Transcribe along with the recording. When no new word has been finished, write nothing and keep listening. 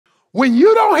When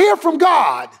you don't hear from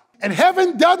God and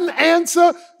heaven doesn't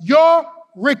answer your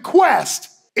request,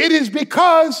 it is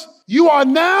because you are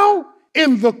now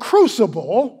in the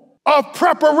crucible of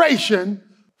preparation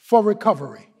for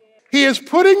recovery. He is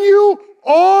putting you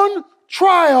on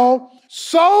trial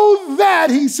so that,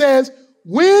 he says,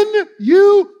 when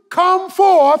you come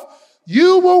forth,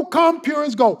 you will come pure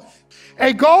as gold.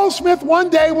 A goldsmith one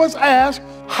day was asked,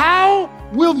 how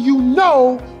will you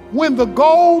know when the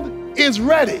gold is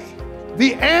ready?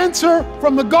 The answer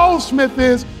from the goldsmith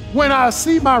is, when I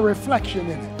see my reflection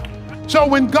in it. So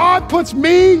when God puts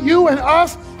me, you, and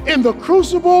us in the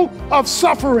crucible of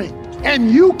suffering,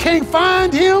 and you can't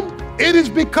find him, it is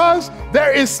because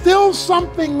there is still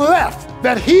something left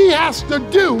that he has to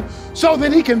do so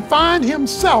that he can find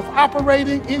himself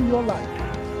operating in your life.